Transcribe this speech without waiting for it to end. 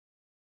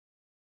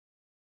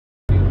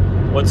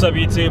What's up,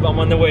 YouTube? I'm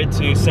on the way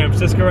to San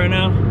Francisco right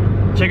now.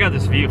 Check out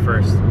this view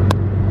first.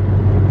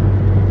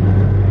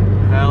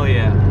 Hell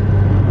yeah.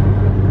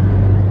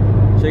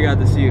 Check out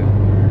this view.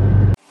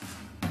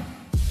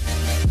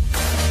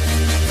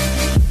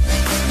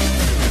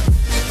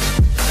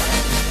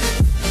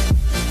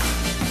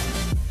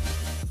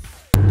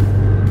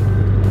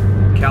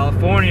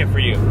 California for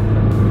you.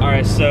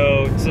 Alright,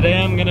 so today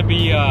I'm gonna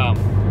be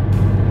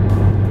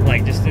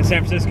like just in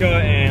San Francisco,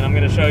 and I'm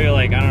gonna show you,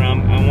 like, I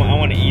don't know, I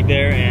want to eat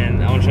there,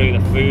 and I want to show you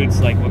the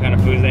foods, like what kind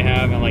of foods they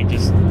have, and like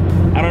just,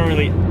 I don't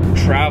really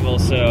travel,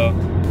 so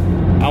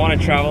I want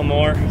to travel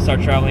more,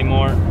 start traveling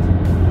more,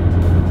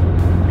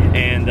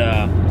 and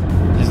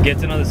just get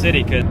to know the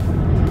city, because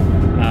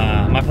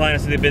my plan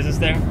is to do business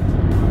there,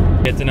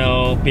 get to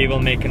know people,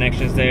 make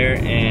connections there,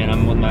 and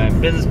I'm with my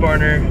business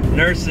partner,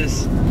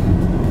 Nurses.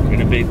 We're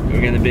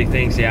gonna big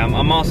things. Yeah,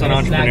 I'm also an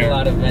entrepreneur. Snag a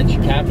lot of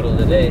venture capital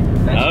today.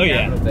 Venture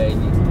capital, baby.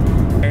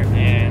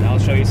 And I'll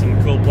show you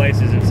some cool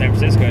places in San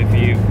Francisco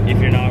if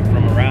you're not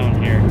from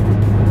around here.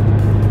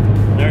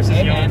 Nurses,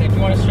 hey man, if you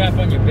want to strap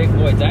on your big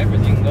boy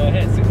diapers, you can go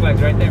ahead. Six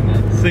Flags right there,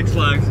 man. Six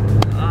Flags.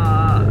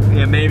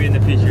 Yeah, maybe in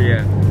the future.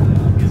 Yeah.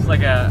 It's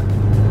like a.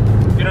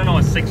 If you don't know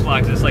what Six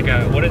Flags is, like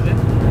a, what is it?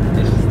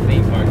 It's just a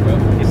theme park, bro.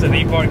 It's a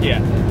theme park,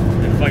 yeah.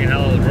 And fucking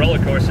hell of roller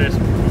coasters.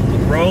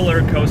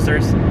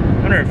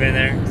 I've never been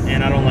there,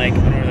 and I don't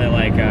really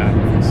like. Hey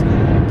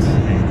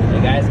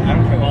guys, I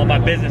don't care. All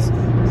about business.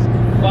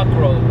 Fuck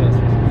roller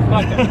coasters.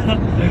 Fuck them.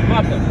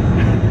 Fuck them.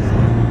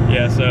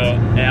 Yeah, so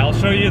yeah, I'll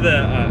show you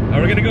the.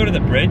 Are we gonna go to the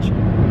bridge?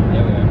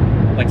 Yeah, we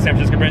are. Like San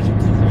Francisco Bridge.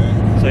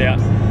 So yeah,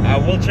 I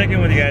will check in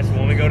with you guys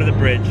when we go to the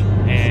bridge.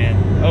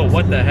 And oh,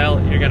 what the hell?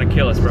 You're gonna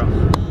kill us, bro.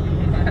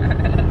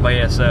 But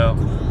yeah, so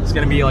it's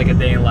gonna be like a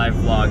day in life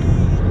vlog.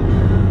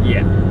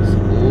 Yeah,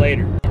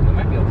 later.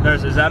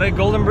 Is that a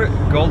Golden Bridge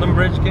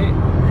gate?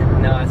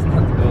 No, it's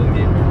not the Golden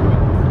Gate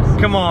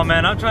Bridge. Come on,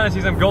 man. I'm trying to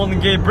see some Golden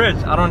Gate Bridge.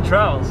 I don't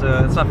travel,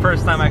 so it's my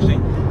first time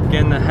actually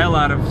getting the hell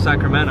out of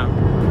Sacramento.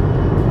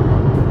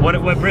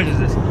 What bridge is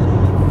this?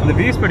 The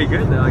view's pretty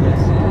good though, I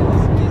guess.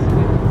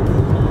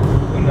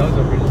 Who knows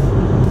what bridge?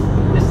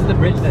 This is the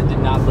bridge that did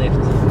not lift.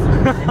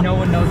 And no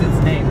one knows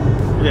its name.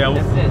 Yeah,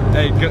 well, that's it.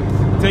 Hey,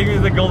 take me to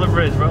the Golden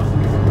Bridge, bro.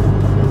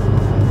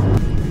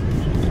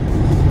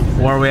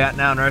 Where are we at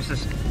now,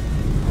 Nurses?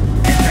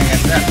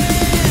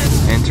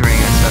 Entering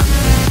SF.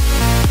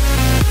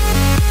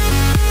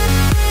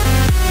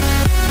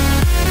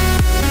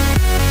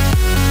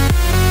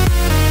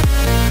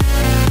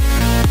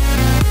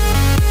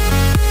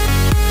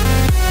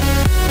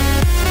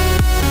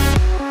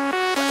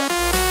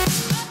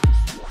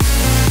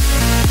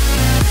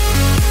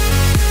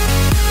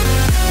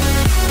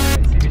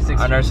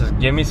 Nurses,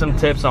 give me some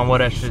tips on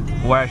where I should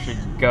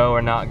go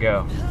or not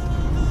go.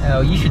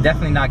 Oh, you should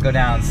definitely not go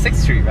down 6th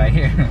Street right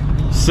here.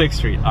 6th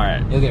Street, all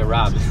right. You'll get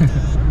robbed.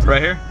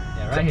 Right here?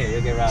 Yeah, right here,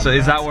 you'll get robbed. So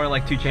is that where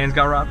like 2 Chainz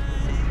got robbed?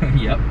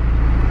 Yep.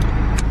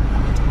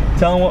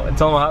 Tell him what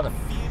happened.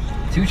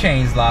 2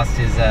 Chainz lost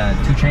his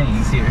 2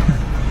 chains here.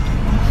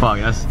 Fuck,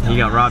 he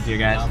got robbed here,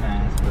 guys.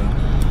 Dumbass,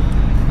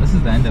 bro. This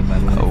is the end of, by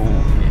the way.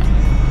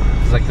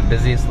 Oh. It's like the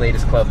busiest,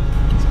 latest club.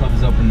 This club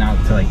is open now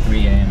till like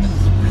 3 a.m.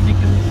 It's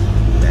ridiculous.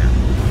 Yeah.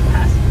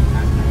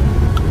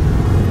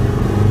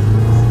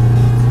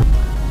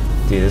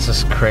 Dude, this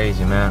is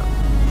crazy, man.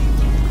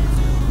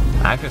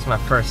 Actually, it's my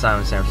first time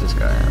in San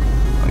Francisco.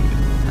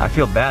 I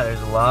feel bad.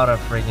 There's a lot of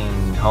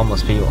freaking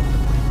homeless people.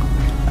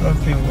 I don't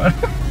feel what?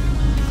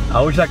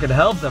 I wish I could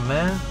help them,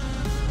 man.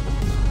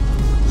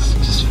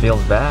 It just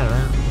feels bad,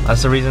 man.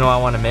 That's the reason why I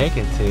want to make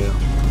it, to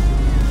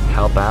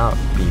help out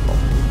people.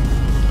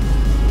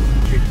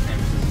 Street in San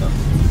Francisco.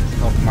 It's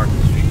called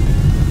Market Street.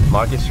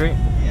 Market Street?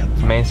 Yeah.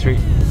 Main Street?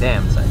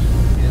 Damn, it's actually.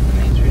 It is the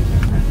main street.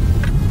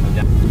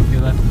 If you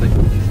left, it's like the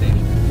police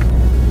station.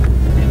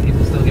 And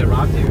people still get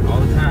robbed here all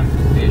the time.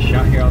 They get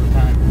shot here all the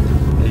time.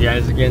 You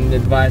guys are getting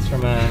advice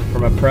from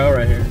a pro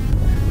right here.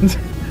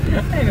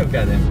 Ain't no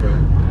goddamn pro.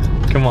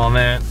 Come on,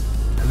 man.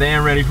 They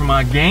ain't ready for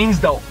my gains,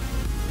 though.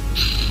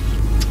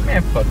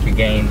 Man, fuck your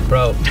gains,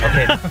 bro.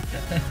 Okay.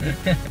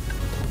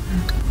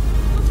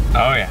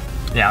 Oh yeah.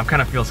 Yeah, I'm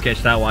kind of feel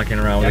sketched out walking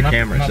around with a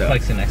camera. I'm not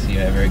flexing next to you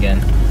ever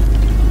again.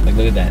 Like,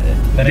 look at that.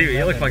 Dude,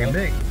 you look fucking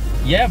big.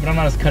 Yeah, but I'm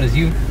not as cut as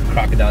you,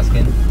 crocodile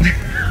skin.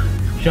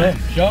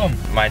 Show him.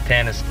 My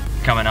tan is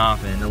coming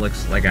off and it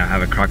looks like I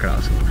have a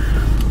crocodile skin.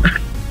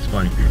 It's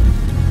funny.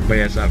 But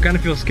yeah, so I kind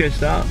of feel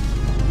sketched out.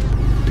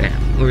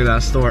 Damn, look at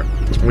that store.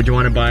 Would you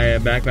want to buy a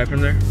backpack from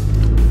there?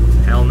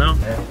 Hell no.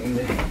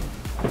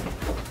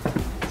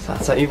 So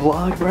that's how you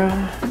vlog, bro.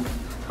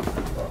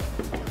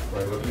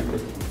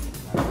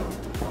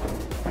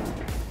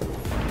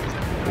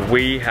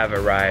 We have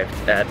arrived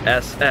at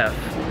SF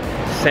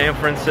San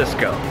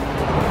Francisco.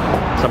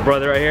 Some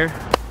brother right here.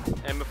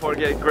 And before we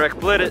get Greg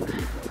Blitted.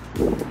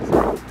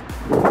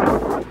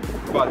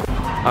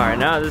 Alright,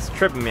 now this is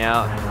tripping me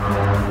out.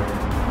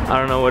 I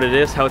don't know what it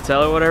is,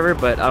 hotel or whatever,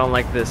 but I don't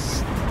like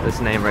this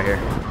name right here.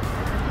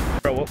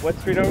 Bro, what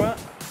street are we at?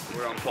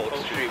 We're on Polk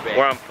Street, baby.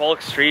 We're on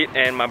Polk Street,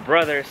 and my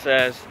brother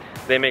says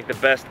they make the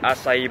best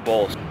acai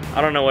bowls.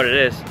 I don't know what it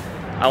is.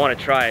 I want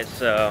to try it,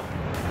 so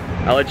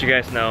I'll let you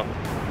guys know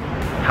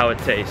how it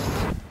tastes.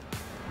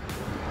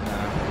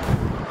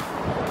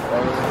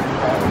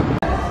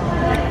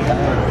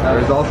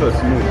 There's also a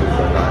smoothie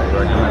that I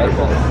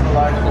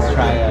recommend. Let's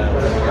try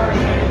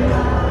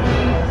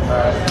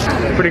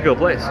Pretty cool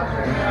place.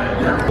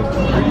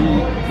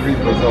 Three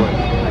Brazilian.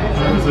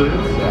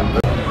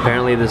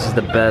 Apparently this is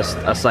the best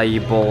acai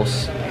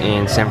bowls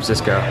in San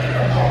Francisco.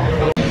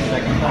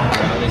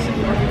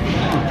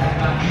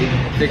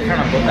 They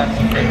kind of both have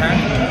some same time.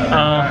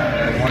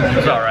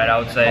 It's alright, I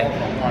would say.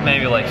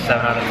 Maybe like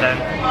 7 out of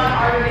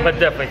 10. But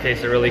definitely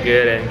tasted really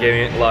good and gave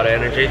me a lot of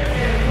energy.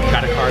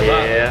 Kind of carved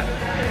up. Yeah.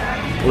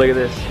 Look at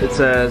this. It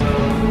says,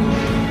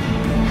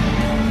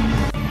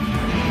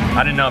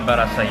 I didn't know about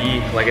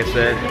acai, like I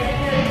said,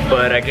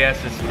 but I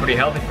guess it's pretty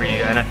healthy for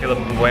you, and I feel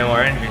way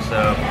more energy,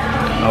 so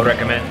I would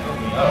recommend.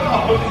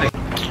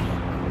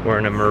 We're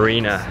in a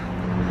marina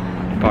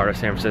part of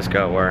San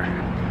Francisco where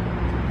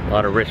a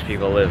lot of rich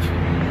people live,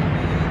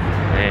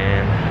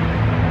 and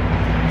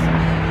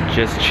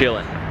just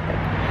chilling.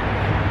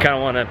 Kind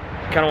of want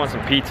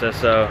some pizza,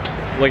 so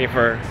looking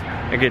for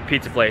a good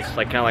pizza place,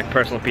 like kind of like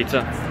personal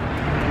pizza.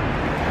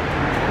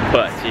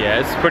 But yeah,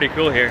 it's pretty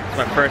cool here. It's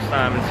my first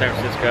time in San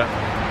Francisco.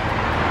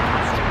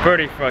 It's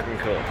pretty fucking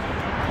cool.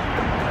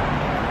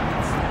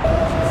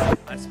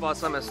 I spot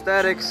some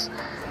aesthetics.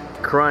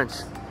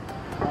 Crunch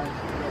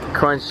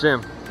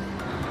Gym.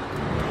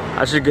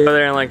 I should go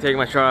there and like take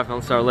my shirt off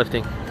and start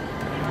lifting.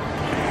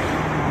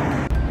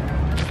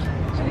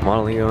 Some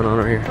modeling going on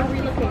over here.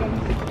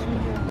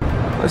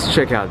 Let's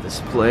check out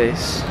this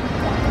place.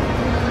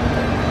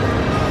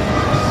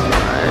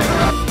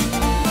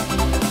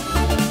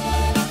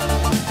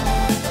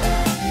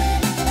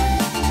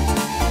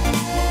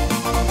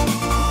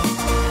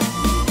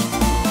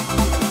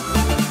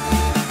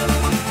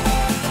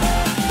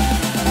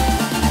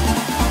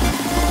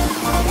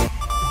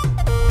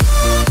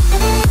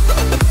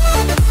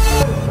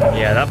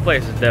 Yeah, that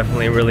place is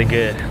definitely really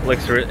good.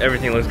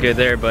 Everything looks good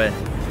there, but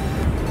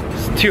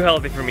it's too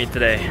healthy for me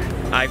today.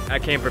 I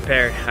came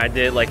prepared. I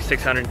did like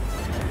 600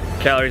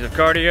 calories of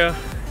cardio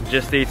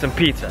just to eat some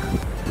pizza.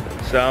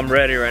 So I'm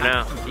ready right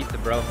now. Pizza,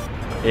 bro.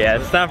 Yeah,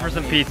 it's time for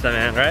some pizza,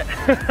 man, right?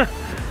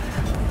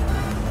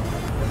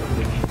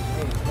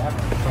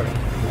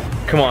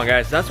 Come on,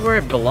 guys, that's where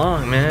I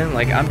belong, man.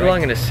 Like, I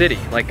belong in a city.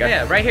 Like,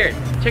 Yeah, right here.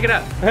 Check it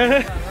out.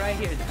 Right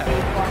here.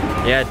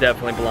 Yeah, I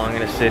definitely belong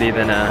in a city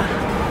than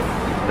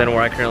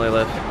where I currently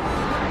live.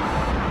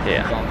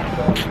 Yeah.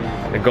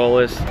 The goal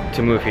is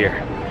to move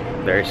here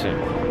very soon.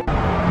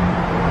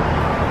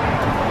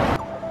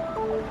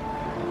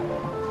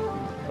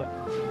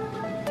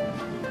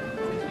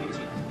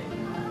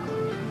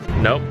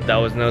 Nope, that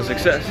was no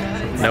success.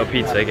 No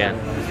pizza again.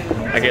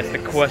 I guess the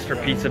quest for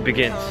pizza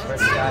begins.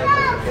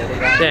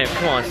 Damn,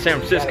 come on, San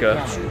Francisco.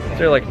 Is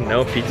there like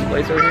no pizza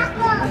place over here?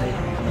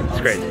 It's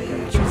crazy.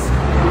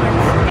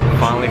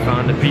 Finally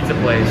found a pizza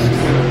place.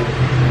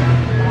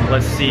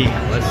 Let's see.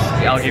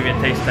 I'll give you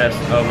a taste test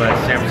of a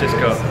San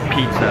Francisco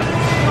pizza.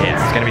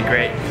 Yeah, it's gonna be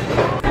great.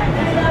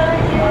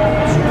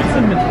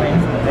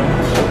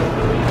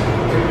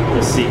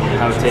 Let's see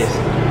how it tastes.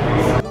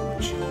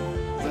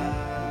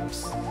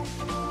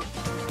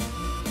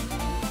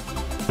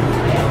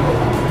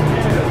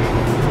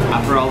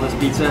 After all this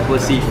pizza,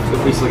 let's see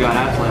if we still got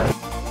abs left.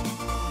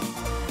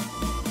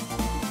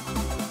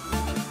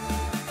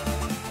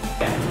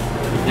 Yeah,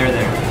 they're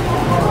there.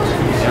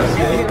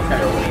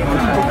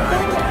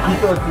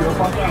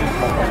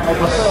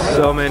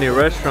 So many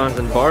restaurants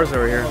and bars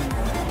over here.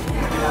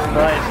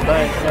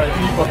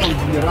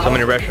 So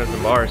many restaurants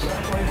and bars.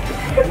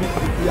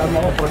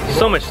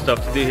 So much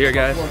stuff to do here,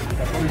 guys. I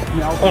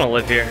want to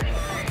live here.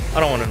 I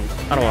don't want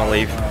to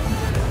leave.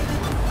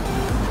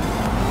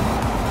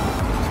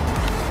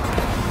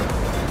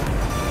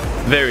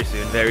 Very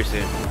soon, very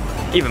soon.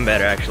 Even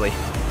better, actually.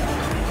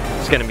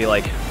 It's gonna be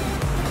like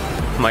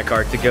my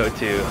cart to go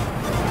to,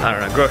 I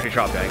don't know, grocery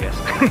shopping, I guess.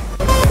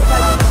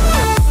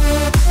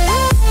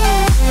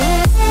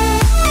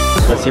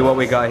 Let's see what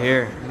we got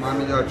here.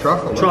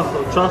 Truffle.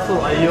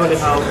 Truffle, I usually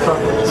have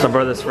truffle. It's my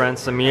brother's friend,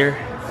 Samir.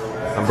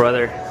 My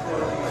brother,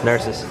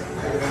 nurses.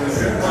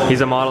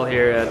 He's a model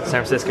here at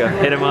San Francisco.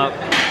 Hit him up.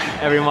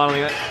 Every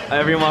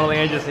modeling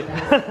agency.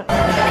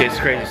 Okay, it's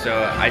crazy.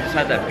 So I just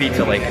had that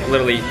pizza like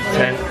literally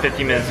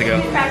 10-15 minutes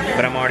ago,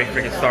 but I'm already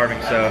freaking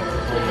starving. So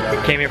I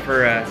came here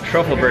for a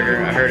truffle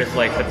burger. I heard it's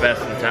like the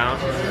best in town.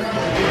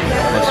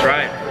 Let's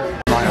try it.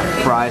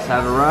 Fries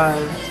have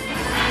arrived.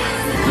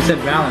 You said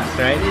balance,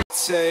 right?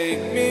 Take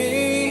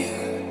me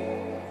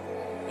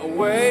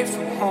away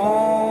from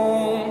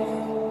home.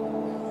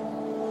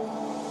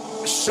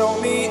 Show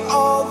me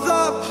all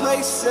the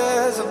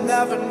places I've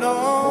never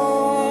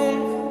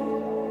known.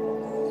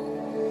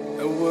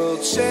 And we'll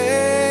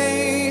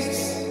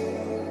chase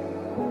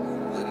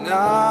the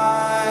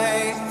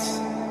night.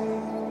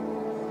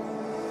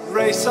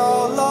 Race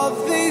all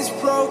of these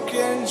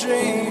broken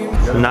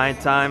dreams.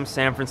 Nighttime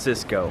San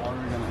Francisco.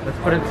 Let's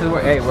put it to the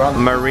word. Hey, we're on the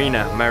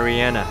Mariana,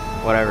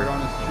 whatever. We're on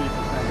the street of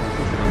San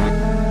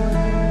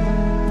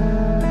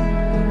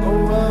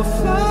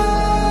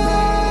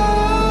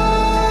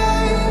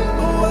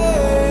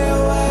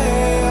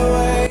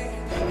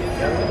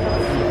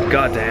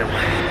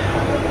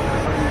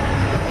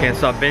Can't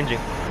stop binging,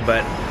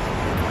 but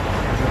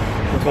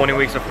 20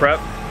 weeks of prep,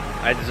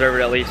 I deserve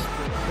it at least.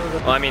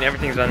 Well, I mean,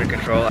 everything's under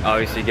control.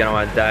 Obviously, get on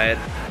my diet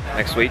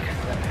next week.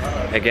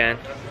 Again,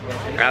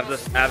 abs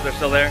are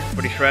still there,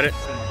 pretty shredded.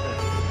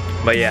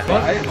 But yeah,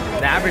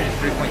 The average is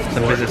 3.2.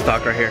 some business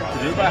talk right here.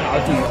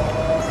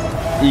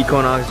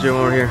 Equinox gym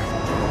over here.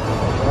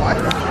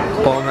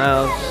 Palm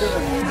House.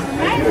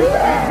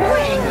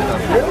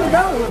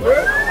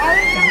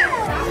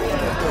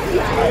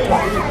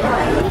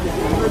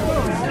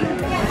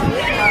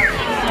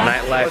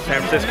 Nightlife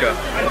San Francisco.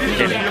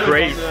 Getting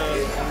crazy.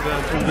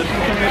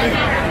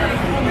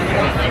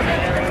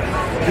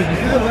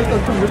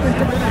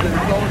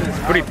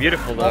 It's pretty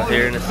beautiful though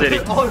here in the city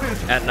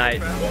at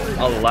night.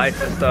 All the lights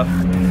and stuff.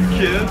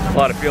 A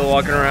lot of people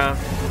walking around.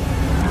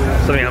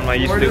 Something I'm not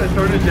used to.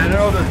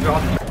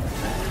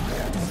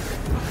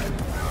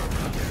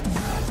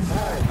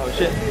 Oh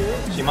shit,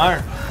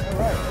 Shimar.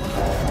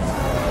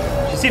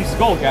 She seems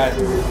cold, guys.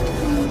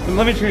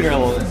 Let me treat her a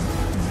little bit.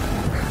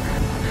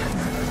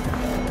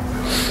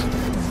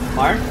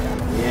 Mar?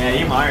 Yeah,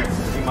 you Mar.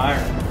 You Mar.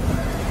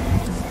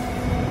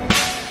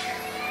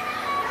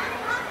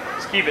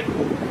 Just keep it.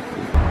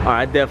 Alright,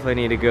 I definitely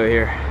need to go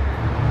here.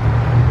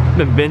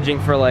 Been binging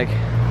for like...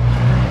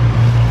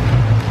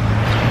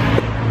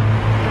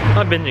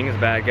 Not binging is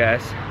bad,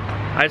 guys.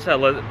 I just had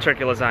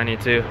turkey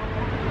lasagna too,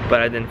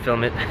 but I didn't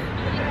film it.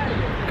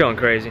 Going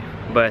crazy,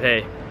 but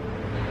hey,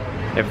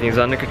 everything's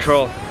under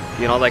control.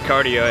 Doing all that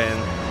cardio and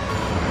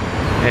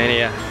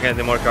yeah, I'm gonna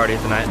do more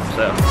cardio tonight,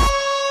 so.